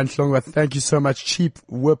right, Brian Hlongwa, thank you so much, Chief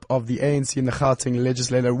Whip of the ANC in the Gauteng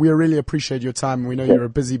Legislature. We really appreciate your time. We know you're a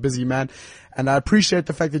busy, busy man. And I appreciate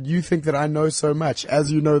the fact that you think that I know so much. As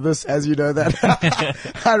you know this, as you know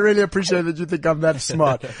that. I really appreciate that you think I'm that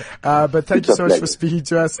smart. But thank you so much for speaking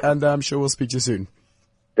to us, and I'm sure we'll speak to you soon.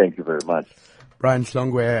 Thank you very much. Brian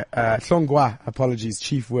Hlongwa, apologies,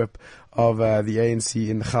 Chief Whip of the ANC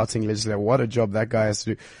in the Gauteng Legislature. What a job that guy has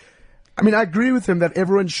to do. I mean, I agree with him that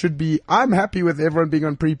everyone should be, I'm happy with everyone being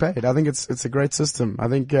on prepaid. I think it's a great system. I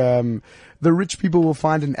think, the rich people will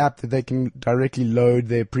find an app that they can directly load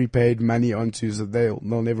their prepaid money onto so they'll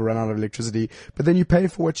never run out of electricity. But then you pay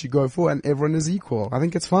for what you go for and everyone is equal. I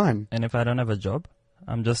think it's fine. And if I don't have a job,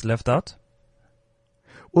 I'm just left out?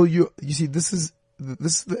 Well, you see, this is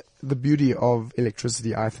the beauty of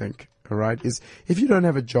electricity, I think, alright, is if you don't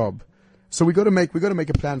have a job, so we gotta make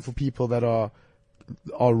a plan for people that are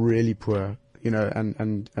really poor,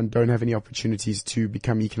 and don't have any opportunities to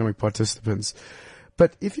become economic participants.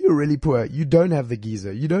 But if you're really poor, you don't have the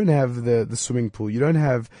geyser, you don't have the swimming pool, you don't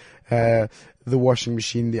have the washing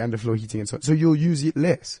machine, the underfloor heating and so on. So you'll use it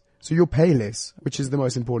less. So you'll pay less, which is the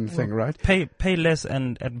most important thing, right? Pay less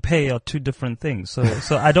and pay are two different things. So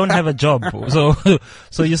I don't have a job.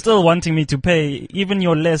 So you're still wanting me to pay. Even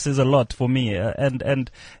your less is a lot for me.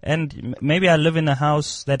 And maybe I live in a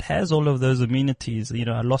house that has all of those amenities.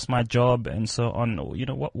 I lost my job and so on.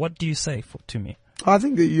 What do you say to me? I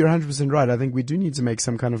think that you're 100% right. I think we do need to make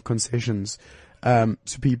some kind of concessions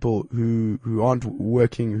to people who aren't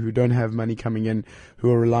working, who don't have money coming in,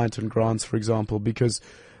 who are reliant on grants, for example, because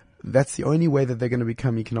that's the only way that they're going to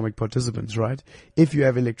become economic participants, right? If you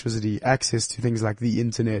have electricity, access to things like the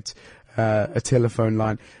internet, a telephone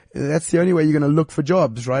line, that's the only way you're going to look for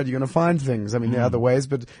jobs, right? You're going to find things. I mean, there are other ways,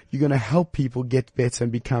 but you're going to help people get better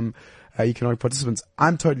and become economic participants.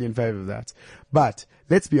 I'm totally in favor of that. But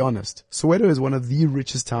let's be honest. Soweto is one of the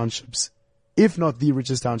richest townships, if not the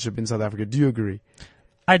richest township in South Africa. Do you agree?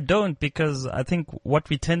 I don't, because I think what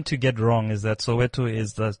we tend to get wrong is that Soweto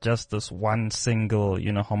is just this one single,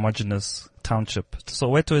 homogeneous township.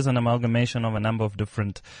 Soweto is an amalgamation of a number of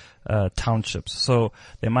different townships. So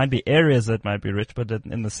there might be areas that might be rich, but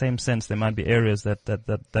in the same sense, there might be areas that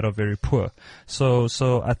are very poor. So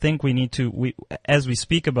I think as we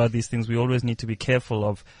speak about these things, we always need to be careful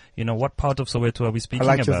of, what part of Soweto are we speaking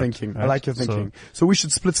about? I like your thinking. So we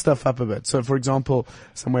should split stuff up a bit. So for example,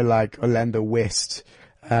 somewhere like Orlando West,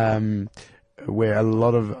 where a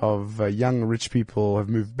lot of young rich people have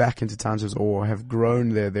moved back into townships or have grown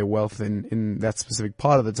their wealth in that specific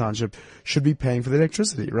part of the township, should be paying for the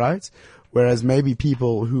electricity, right? Whereas maybe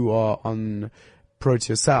people who are on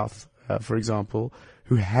Protea South, for example,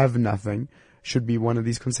 who have nothing, should be one of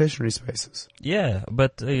these concessionary spaces. Yeah,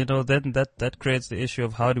 but then that creates the issue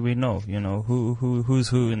of how do we know, who's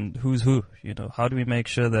who and who's who, how do we make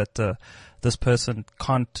sure that this person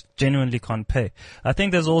genuinely can't pay? I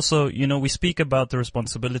think there's also, we speak about the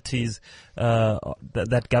responsibilities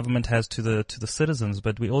that government has to the citizens,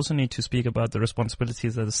 but we also need to speak about the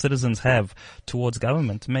responsibilities that the citizens have towards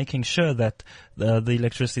government, making sure that the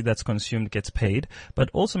electricity that's consumed gets paid, but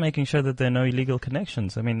also making sure that there are no illegal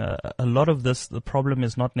connections. I mean, a lot of the problem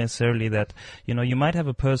is not necessarily that, you might have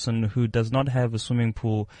a person who does not have a swimming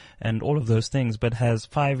pool and all of those things, but has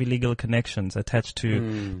 5 illegal connections attached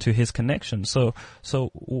to his connection. So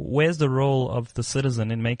where's the role of the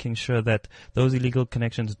citizen in making sure that those illegal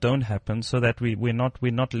connections don't happen, so that we're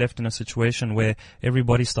not left in a situation where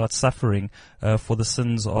everybody starts suffering for the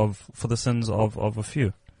sins of a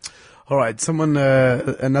few? All right.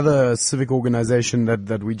 Another civic organization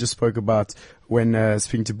that we just spoke about when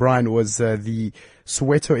speaking to Brian was the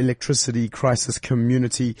Soweto Electricity Crisis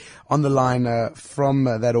Community. On the line from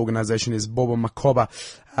that organization is Bobo Makoba.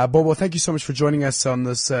 Bobo, thank you so much for joining us on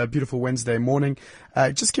this beautiful Wednesday morning.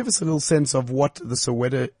 Just give us a little sense of what the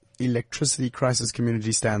Soweto Electricity Crisis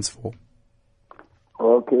Community stands for.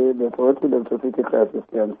 Okay, the Soweto Electricity Crisis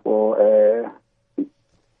stands for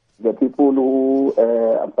the people who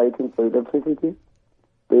are fighting for electricity.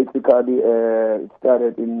 Basically, it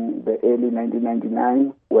started in the early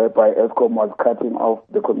 1999, whereby Eskom was cutting off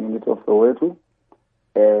the community of Soweto.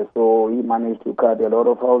 So he managed to cut a lot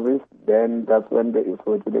of houses. Then that's when the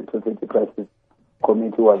Soweto Electricity Crisis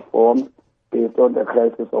Committee was formed, based on the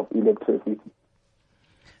crisis of electricity.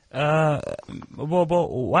 Well,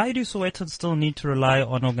 why do Sowetans still need to rely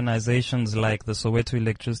on organizations like the Soweto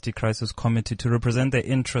Electricity Crisis Committee to represent their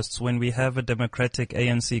interests when we have a democratic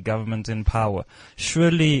ANC government in power?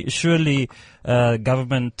 Surely,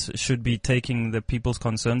 government should be taking the people's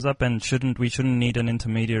concerns up, and we shouldn't need an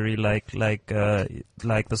intermediary like the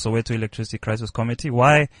Soweto Electricity Crisis Committee.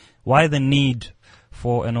 Why the need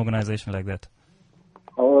for an organization like that?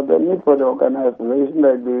 Oh, the need for the organization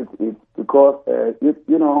like this is because,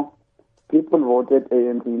 people voted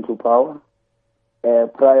ANC into power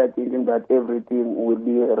prior thinking that everything will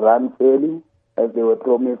be run fairly, as they were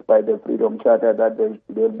promised by the Freedom Charter, that there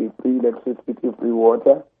will be free electricity, free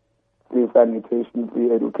water, free sanitation,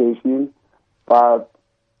 free education. But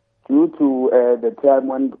due to the time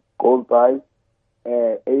when goes by,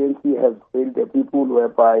 ANC has failed the people,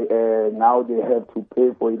 whereby now they have to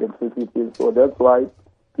pay for electricity. So that's why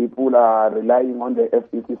people are relying on the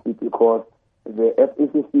FECC, because the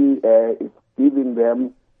FECC is giving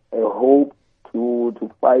them a hope to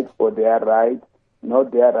fight for their rights,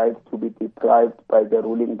 not their rights to be deprived by the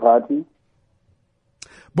ruling party.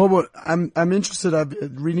 Bobo, I'm interested. I'm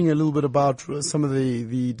reading a little bit about some of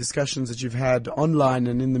the discussions that you've had online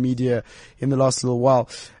and in the media in the last little while.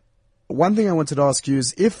 One thing I wanted to ask you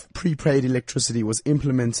is, if prepaid electricity was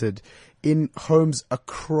implemented in homes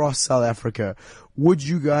across South Africa, would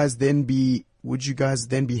you guys then be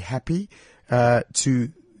happy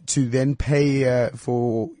to then pay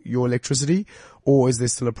for your electricity, or is there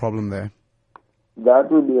still a problem there?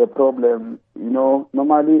 That will be a problem.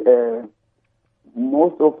 Normally,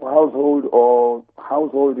 most of household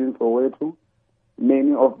in Soweto,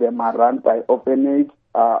 many of them are run by orphans,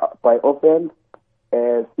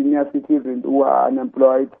 senior citizens who are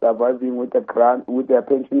unemployed, surviving with their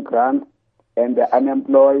pension grant, and the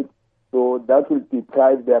unemployed. So that will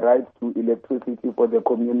deprive the rights to electricity for the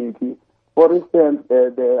community. For instance,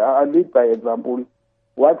 I'll lead by example.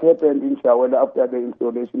 What happened in Shawela after the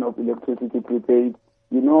installation of electricity prepaid?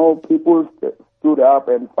 People stood up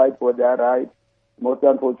and fight for their rights. Most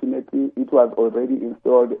unfortunately, it was already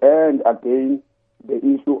installed. And again, the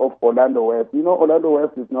issue of Orlando West. Orlando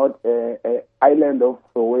West is not an island of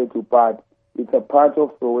Soweto, but it's a part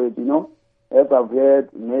of Soweto. As I've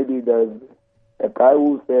heard, maybe there's a guy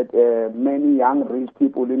who said many young rich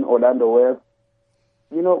people in Orlando West.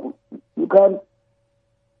 We can't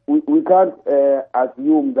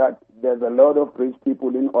assume that there's a lot of rich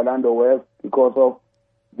people in Orlando West because of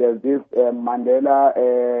there's this Mandela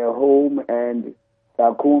home and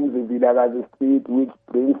Sakum's Vilakazi Street, which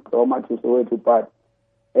brings trauma to Soweto. But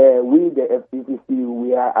we, the FCCC,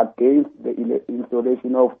 we are against the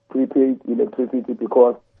installation of prepaid electricity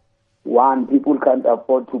because, one, people can't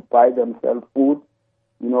afford to buy themselves food,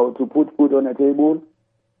 to put food on the table,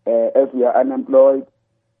 as we are unemployed.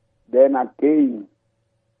 Then again,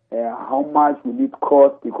 how much will it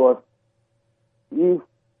cost? Because if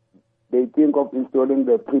they think of installing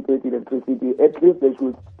the prepaid electricity, at least they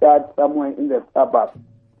should start somewhere in the suburbs,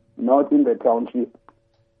 not in the township.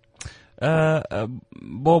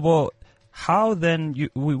 Bobo, how then,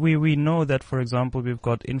 we know that, for example, we've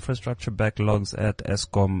got infrastructure backlogs at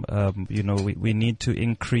Eskom. We need to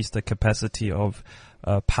increase the capacity of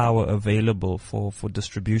power available for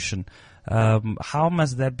distribution. How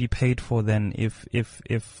must that be paid for then if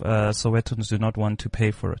Sowetans do not want to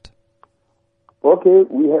pay for it? Okay,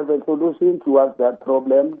 we have a solution towards that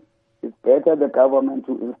problem. It's better the government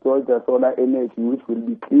to install the solar energy, which will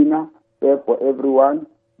be cleaner, fair for everyone.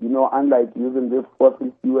 Unlike using this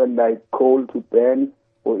fossil fuel like coal to burn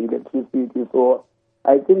for electricity. So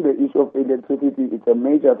I think the issue of electricity is a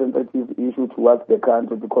major sensitive issue towards the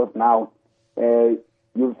country, because now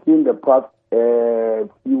you've seen the past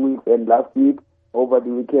few weeks and last week, over the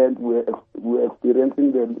weekend, we're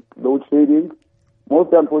experiencing the load shedding.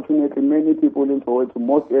 Most unfortunately, many people in Soweto,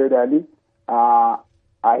 most elderly, are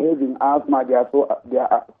having asthma.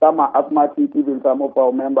 Some are asthmatic, even some of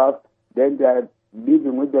our members. Then they are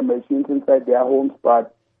living with the machines inside their homes,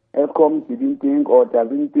 but Eskom didn't think or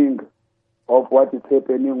doesn't think of what is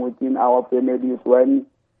happening within our families when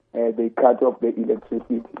they cut off the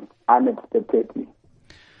electricity unexpectedly.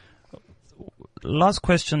 Last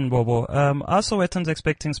question, Bobo. Are Sowetans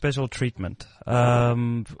expecting special treatment?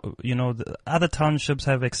 The other townships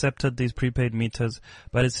have accepted these prepaid meters,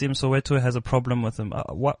 but it seems Soweto has a problem with them.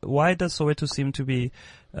 Why does Soweto seem to be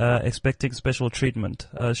expecting special treatment?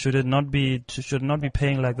 Should it not be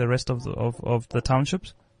paying like the rest of the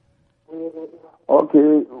townships?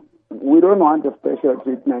 Okay, we don't want a special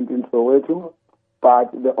treatment in Soweto,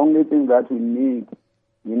 but the only thing that we need,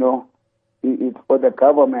 is for the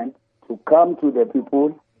government to come to the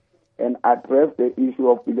people and address the issue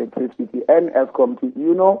of electricity and Eskom.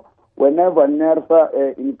 Whenever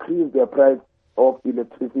NERSA increase the price of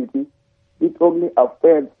electricity, it only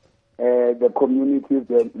affects the communities,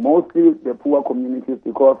 mostly the poor communities,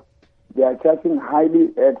 because they are charging highly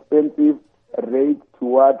expensive rates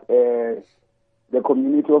toward the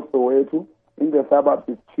community of Soweto. In the suburbs,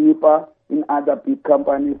 it's cheaper. In other big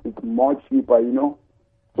companies, it's more cheaper,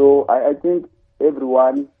 So I think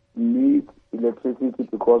everyone needs electricity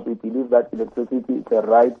because we believe that electricity is a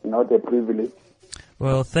right, not a privilege.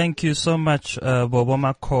 Well, thank you so much, Bobo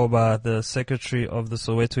Makgoba, the Secretary of the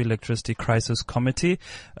Soweto Electricity Crisis Committee.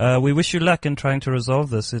 We wish you luck in trying to resolve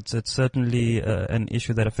this. It's certainly an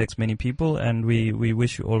issue that affects many people, and we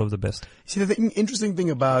wish you all of the best. See, the interesting thing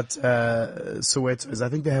about Soweto is I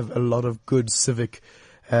think they have a lot of good civic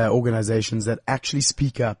organizations that actually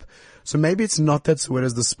speak up. So maybe it's not that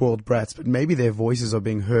Soweto's the spoiled brats, but maybe their voices are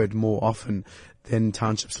being heard more often than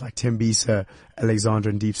townships like Tembisa,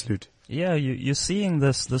 Alexandra, and Diepsloot. Yeah, you're seeing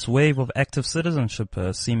this wave of active citizenship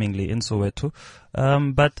seemingly in Soweto,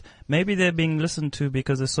 but maybe they're being listened to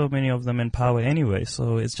because there's so many of them in power anyway.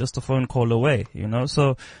 So it's just a phone call away,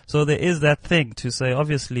 So there is that thing to say.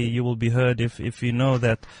 Obviously, you will be heard if you know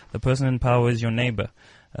that the person in power is your neighbor.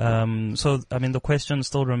 The question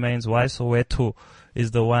still remains: why Soweto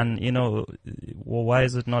is the one? Why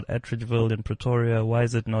is it not Atteridgeville in Pretoria? Why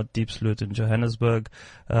is it not Diepsloot in Johannesburg?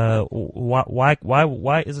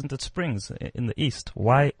 Why isn't it Springs in the east?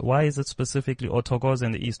 Why is it specifically Thokoza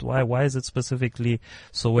in the east? Why is it specifically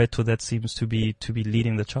Soweto that seems to be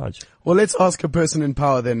leading the charge? Well, let's ask a person in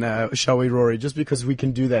power then, shall we, Rory? Just because we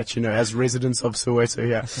can do that, as residents of Soweto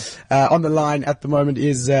here. On the line at the moment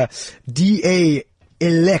is DA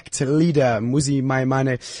elect leader Mmusi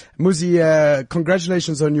Maimane. Mmusi,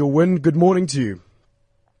 congratulations on your win. Good morning to you.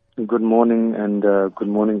 Good morning, and good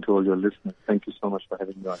morning to all your listeners. Thank you so much for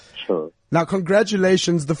having me on the show. Now,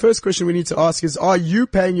 congratulations. The first question we need to ask is, are you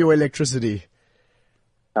paying your electricity?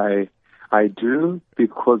 I do,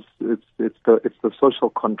 because it's the social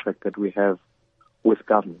contract that we have with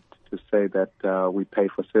government to say that we pay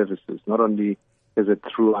for services. Not only is it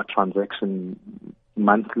through our transaction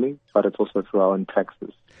monthly, but it's also through our own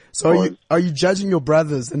taxes. So are you judging your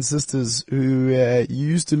brothers and sisters who you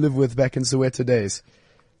used to live with back in Soweto days?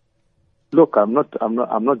 Look, I'm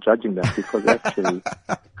not judging them, because actually,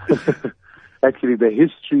 actually the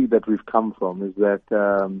history that we've come from is that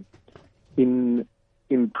in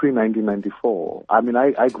pre-1994,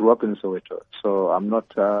 I grew up in Soweto, so I'm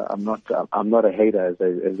not a hater, as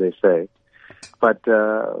they say, but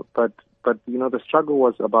the struggle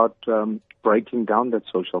was about breaking down that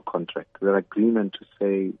social contract, that agreement to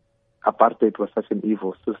say apartheid was such an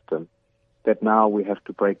evil system that now we have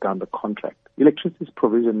to break down the contract. Electricity's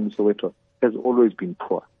provision in Soweto has always been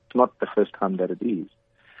poor. It's not the first time that it is.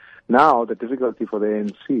 Now, the difficulty for the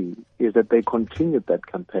ANC is that they continued that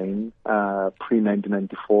campaign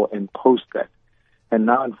pre-1994 and post that. And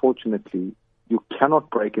now, unfortunately, you cannot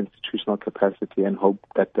break institutional capacity and hope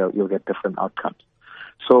that you'll get different outcomes.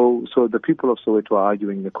 So the people of Soweto are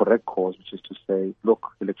arguing the correct cause, which is to say,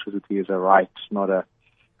 look, electricity is a right, not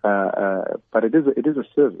but it is a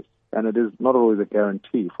service, and it is not always a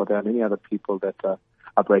guarantee. For there are many other people that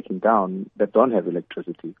are breaking down that don't have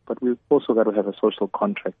electricity. But we've also got to have a social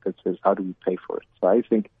contract that says, how do we pay for it? So I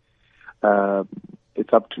think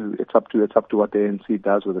it's up to what the ANC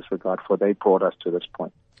does with this regard, for they brought us to this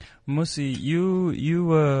point. Mmusi, you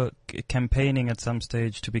were campaigning at some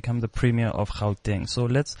stage to become the Premier of Gauteng. So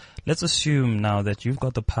let's assume now that you've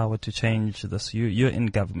got the power to change this. You're in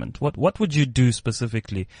government. What would you do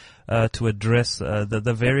specifically to address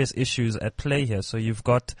the various issues at play here? So you've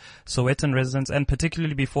got Sowetan residents, and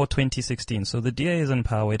particularly before 2016. So the DA is in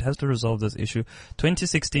power. It has to resolve this issue.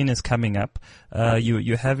 2016 is coming up.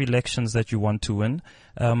 You have elections that you want to win.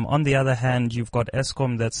 On the other hand, you've got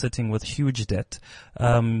Eskom that's sitting with huge debt.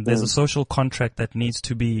 There's a social contract that needs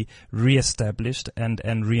to be re-established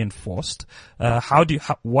and reinforced.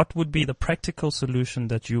 What would be the practical solution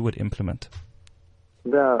that you would implement?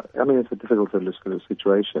 It's a difficult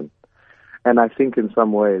situation. And I think in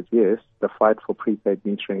some ways, yes, the fight for prepaid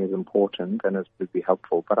metering is important and it would be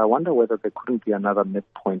helpful. But I wonder whether there couldn't be another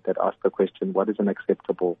midpoint that asks the question, what is an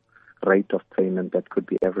acceptable rate of payment that could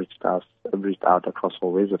be averaged out across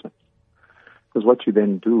all residents? Because what you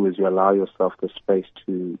then do is you allow yourself the space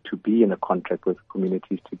to be in a contract with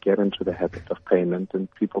communities to get into the habit of payment, and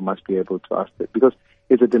people must be able to ask it, because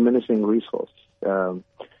it's a diminishing resource.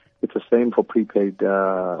 It's the same for prepaid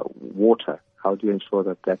water. How do you ensure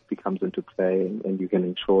that becomes into play and you can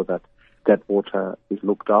ensure that water is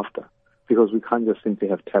looked after? Because we can't just simply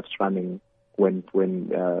have taps running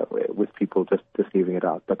with people just leaving it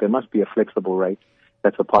out. But there must be a flexible rate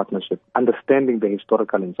that's a partnership, understanding the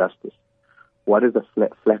historical injustice. What is the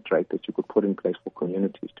flat rate that you could put in place for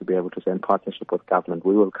communities to be able to say in partnership with government,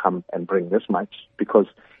 we will come and bring this much, because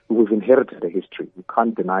we've inherited a history. You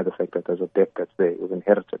can't deny the fact that there's a debt that's there. We've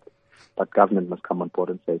inherited it. But government must come on board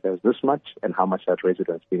and say there's this much and how much that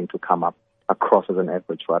residents need to come up across as an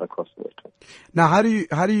average right across the Western. Now, how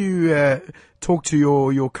do you talk to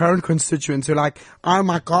your current constituents who are like, oh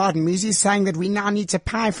my God, Muzi's saying that we now need to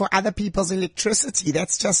pay for other people's electricity.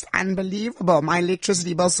 That's just unbelievable. My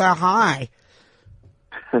electricity bill's so high.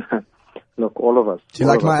 Look, all of us. Do you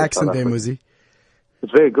like my accent there, Muzi?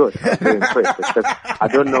 It's very good. I'm very impressed. Except I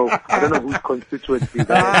don't know whose constituency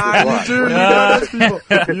that is. You do. You know those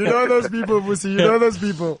people. You know those people, Muzi. You know those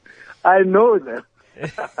people. I know them.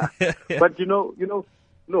 But you know,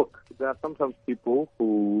 look, there are sometimes people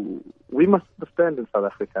who we must understand in South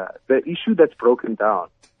Africa. The issue that's broken down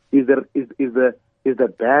is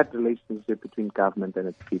the bad relationship between government and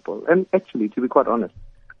its people. And actually, to be quite honest,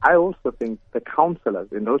 I also think the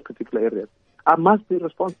councillors in those particular areas must be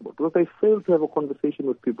responsible, because they fail to have a conversation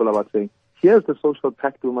with people about saying, here's the social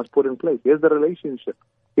pact we must put in place. Here's the relationship.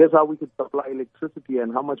 Here's how we could supply electricity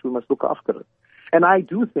and how much we must look after it. And I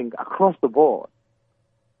do think across the board,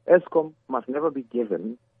 Eskom must never be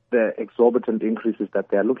given the exorbitant increases that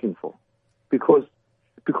they are looking for, because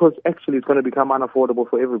actually it's going to become unaffordable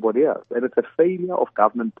for everybody else. And it's a failure of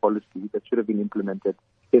government policy that should have been implemented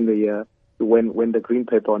in the year when the green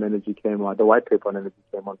paper on energy came out, the white paper on energy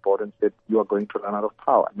came on board and said you are going to run out of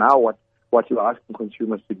power. Now what you are asking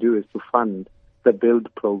consumers to do is to fund the build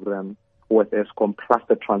program with Eskom plus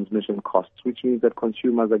the transmission costs, which means that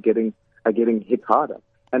consumers are getting hit harder.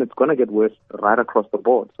 And it's going to get worse right across the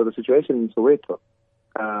board. So the situation in Soweto,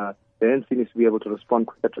 the ANC needs to be able to respond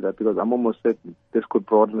quicker to that, because I'm almost certain this could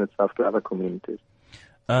broaden itself to other communities.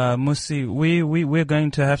 Musi, we're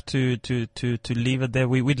going to have to leave it there.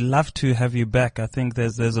 We'd love to have you back. I think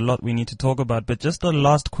there's a lot we need to talk about. But just a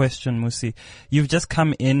last question, Musi. You've just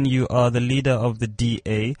come in. You are the leader of the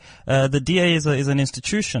DA. The DA is an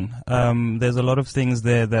institution. There's a lot of things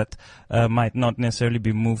there that might not necessarily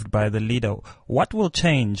be moved by the leader. What will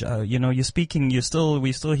change? We're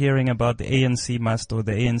still hearing about the ANC must, or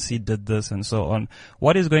the ANC did this and so on.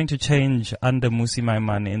 What is going to change under Mmusi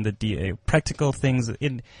Maimane in the DA? Practical things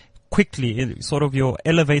quickly, sort of your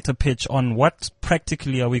elevator pitch on what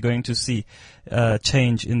practically are we going to see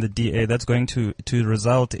change in the DA that's going to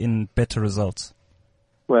result in better results?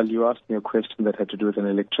 Well, you asked me a question that had to do with an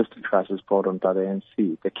electricity crisis brought on by the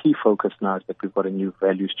ANC. The key focus now is that we've got a new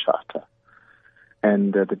values charter.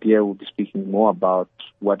 And the DA will be speaking more about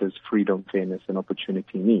what does freedom, fairness, and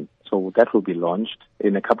opportunity mean. So that will be launched.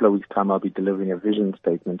 In a couple of weeks' time, I'll be delivering a vision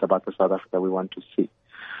statement about the South Africa we want to see.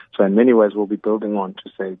 So in many ways, we'll be building on to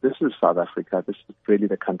say, this is South Africa, this is really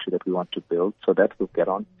the country that we want to build, so that we'll get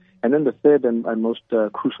on. And then the third and most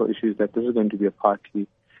crucial issue is that this is going to be a party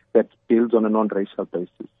that builds on a non-racial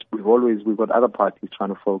basis. We've got other parties trying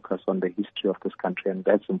to focus on the history of this country, and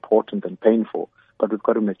that's important and painful, but we've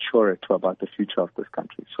got to mature it to about the future of this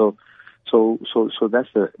country. So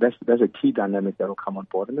that's a key dynamic that will come on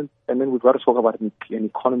board. And then we've got to talk about an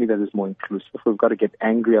economy that is more inclusive. We've got to get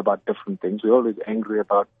angry about different things. We're always angry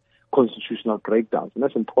about constitutional breakdowns, and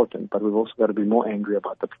that's important, but we've also got to be more angry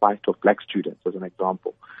about the plight of black students, as an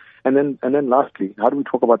example. And then lastly, how do we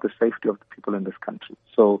talk about the safety of the people in this country?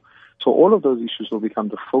 So all of those issues will become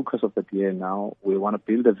the focus of the DA now. We want to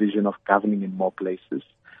build a vision of governing in more places.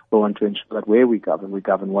 We want to ensure that where we govern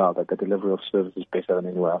well, that the delivery of service is better than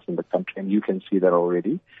anywhere else in the country, and you can see that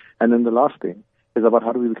already. And then the last thing is about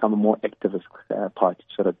how do we become a more activist party,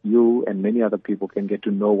 so that you and many other people can get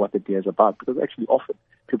to know what the DA is about. Because actually often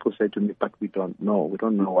people say to me, but we don't know. We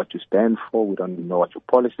don't know what you stand for. We don't even know what your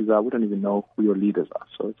policies are. We don't even know who your leaders are.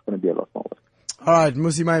 So it's going to be a lot more work. All right,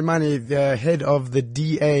 Mmusi Maimane, the head of the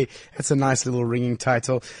DA. That's a nice little ringing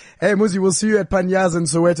title. Hey, Mmusi, we'll see you at Panyaza in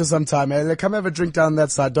Soweto sometime. Hey, come have a drink down that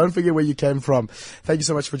side. Don't forget where you came from. Thank you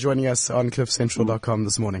so much for joining us on CliffCentral.com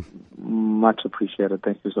this morning. Much appreciated.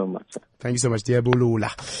 Thank you so much. Thank you so much, dear Bulula.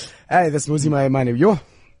 Hey, that's Mmusi Maimane. Yo.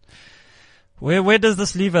 Where does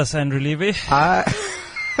this leave us, Andrew Levy?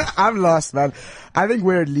 I'm lost, man. I think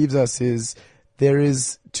where it leaves us is there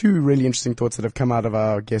is two really interesting thoughts that have come out of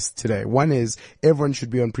our guest today. One is everyone should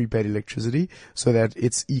be on prepaid electricity so that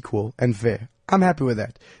it's equal and fair. I'm happy with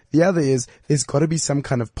that. The other is there's got to be some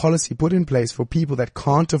kind of policy put in place for people that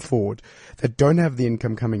can't afford, that don't have the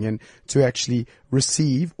income coming in, to actually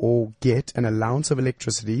receive or get an allowance of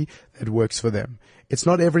electricity that works for them. It's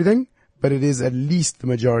not everything, but it is at least the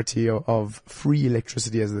majority of free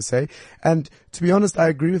electricity, as they say. And to be honest, I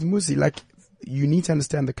agree with Mmusi. Like, you need to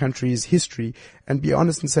understand the country's history and be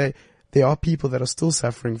honest and say, there are people that are still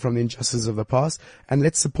suffering from the injustices of the past, and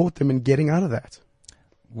let's support them in getting out of that.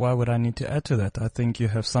 Why would I need to add to that? I think you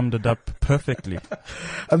have summed it up perfectly.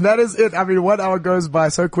 And that is it. I mean, 1 hour goes by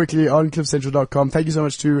so quickly on CliffCentral.com. Thank you so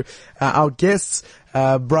much to our guests,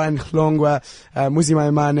 Brian Hlongwa, Muzi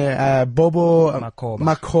Maimane, Bobo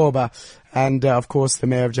Makhoba, and of course the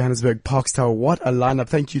Mayor of Johannesburg, Parks Tower. What a lineup.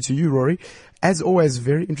 Thank you to you, Rory. As always,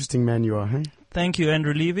 very interesting man you are, hey? Thank you,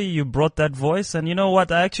 Andrew Levy. You brought that voice, and you know what?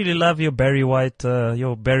 I actually love your Barry White tones.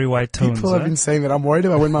 People have been saying that. I'm worried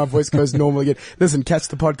about when my voice goes normal again. Listen, catch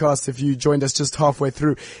the podcast if you joined us just halfway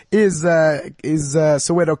through. Is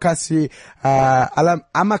Soweto Kasi,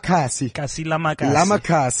 Amakasi,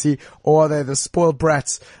 Lamakasi, or they're the spoiled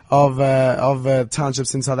brats of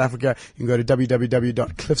townships in South Africa? You can go to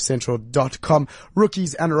www.cliffcentral.com.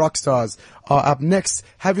 Rookies and rock stars are up next.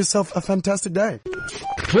 Have yourself a fantastic day.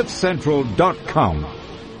 CliffCentral.com